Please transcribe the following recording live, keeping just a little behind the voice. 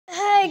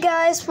Hey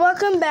guys,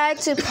 welcome back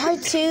to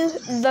part 2,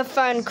 The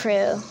Fun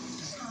Crew.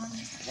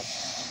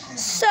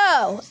 So,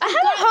 I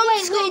have a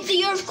homeschool.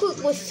 The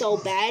earthquake was so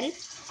bad,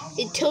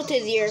 it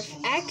tilted the earth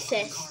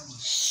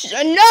axis.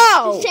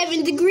 No!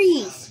 7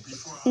 degrees.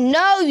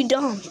 No, you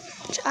don't.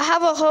 I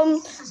have a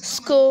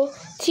homeschool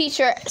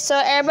teacher, so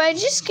everybody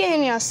just get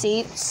in your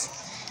seats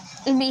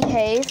and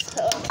behave.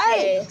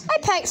 Okay. I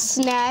packed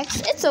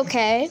snacks. It's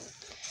okay.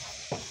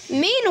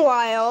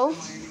 Meanwhile,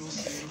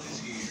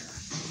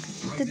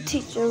 the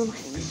teacher.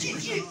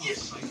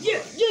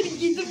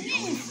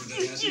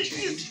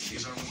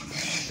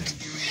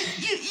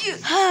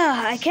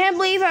 I can't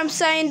believe I'm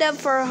signed up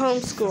for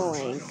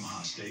homeschooling.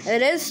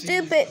 It is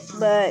stupid,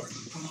 but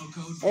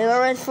it'll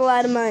raise a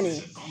lot of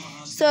money.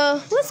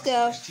 So let's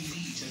go.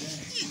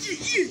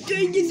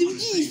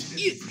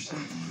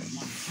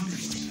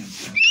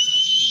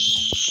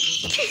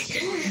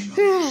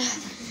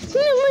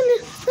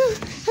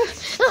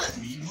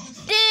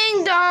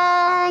 Ding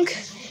dong!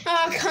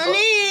 Come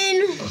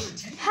in.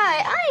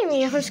 Hi, I am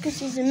your host,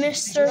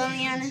 Mr.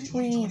 Liliana.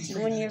 When you're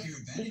filming a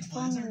video,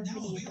 don't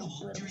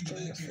let it show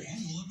your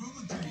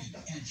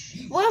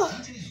face. Well,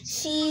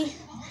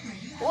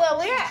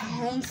 we're at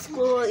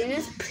homeschool and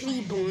it's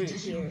pretty boring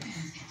here.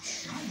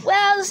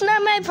 Well, it's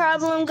not my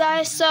problem,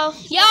 guys, so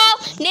y'all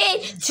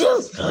need to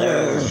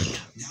learn.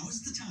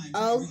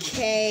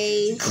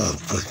 Okay. Go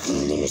back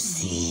in your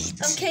seat.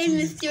 Okay,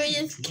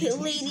 mysterious kid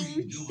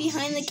lady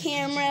behind the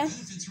camera.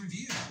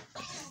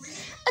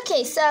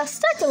 Okay, so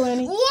start the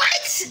learning.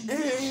 What?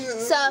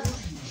 So,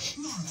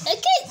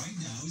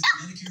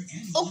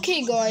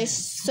 okay, guys.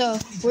 So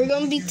we're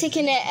gonna be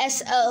taking the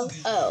SLO.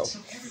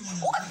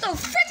 What the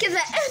frick is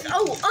that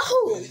SOO?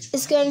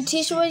 It's gonna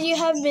teach what you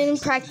have been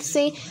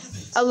practicing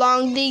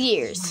along the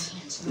years.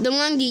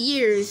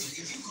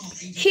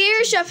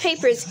 Here's your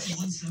papers.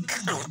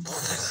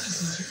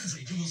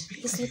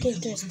 He's looking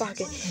through his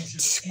pocket.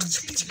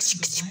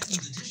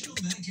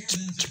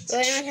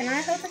 Wait, can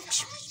I help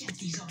it?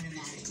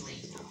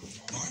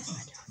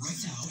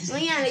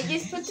 Leanna,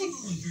 just put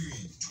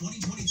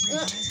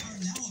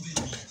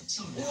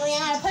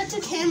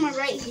the camera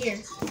right here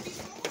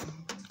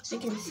so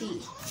you can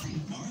see.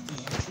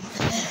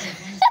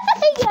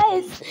 Hey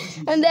guys,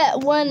 I'm that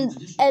one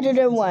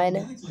editor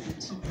one.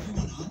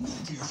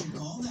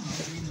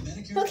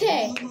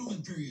 Okay.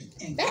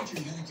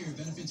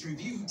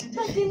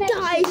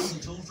 Guys,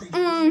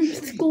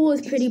 school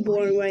is pretty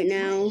boring right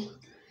now.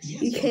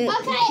 You can't.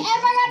 Okay,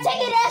 everyone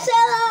take an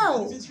SLO.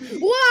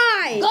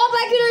 Why? Go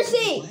back in your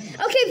seat.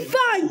 Okay,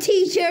 fine,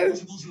 teacher.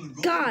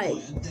 Guys,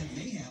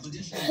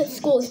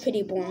 school is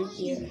pretty boring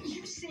here.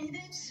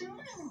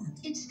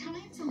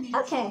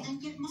 Okay,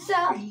 so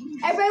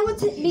everyone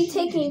will be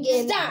taking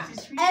in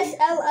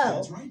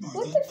SLO.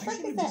 What the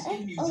fuck is that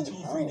SLO?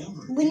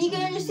 When you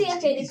get in your seat,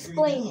 okay,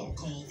 explain it.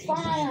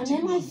 Fine, I'm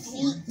in my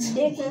seat.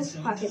 Dick in his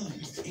pocket.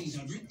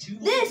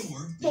 This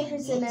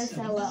paper's an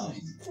SLO.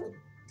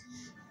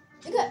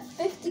 You got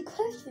 50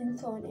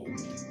 questions on it.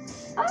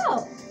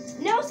 Oh,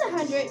 no, it's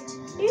 100.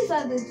 Here's the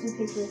other two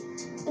papers.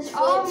 It's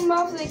all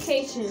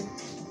multiplication.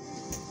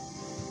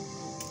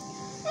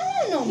 I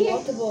don't know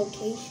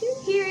multiplication.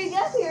 Here we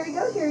go.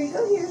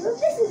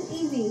 This is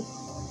easy.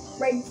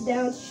 Write it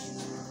down.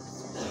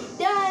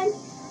 Done.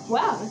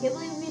 Wow, I can't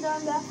believe we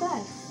done that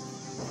fast.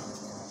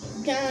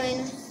 Done.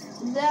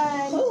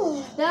 Done.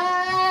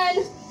 Done.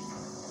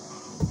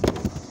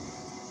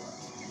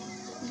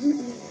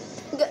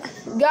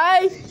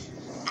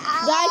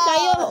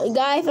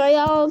 Guys, are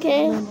y'all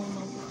okay?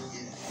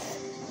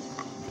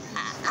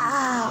 Ow.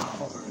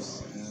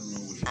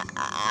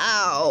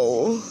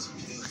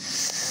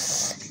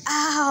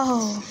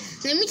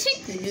 Let me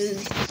take the news.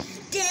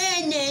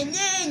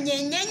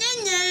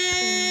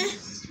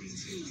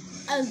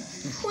 A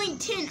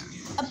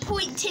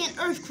point 10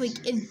 earthquake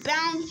is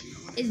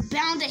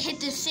bound to hit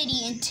the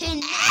city in 10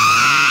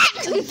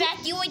 minutes.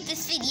 Evacuate the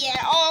city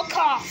at all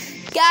costs.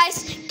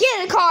 Guys, get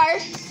in the car.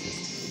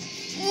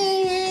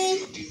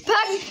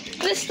 Pack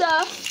the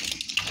stuff.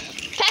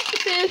 Pack the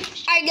food.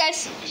 Alright guys,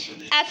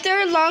 after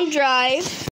a long drive,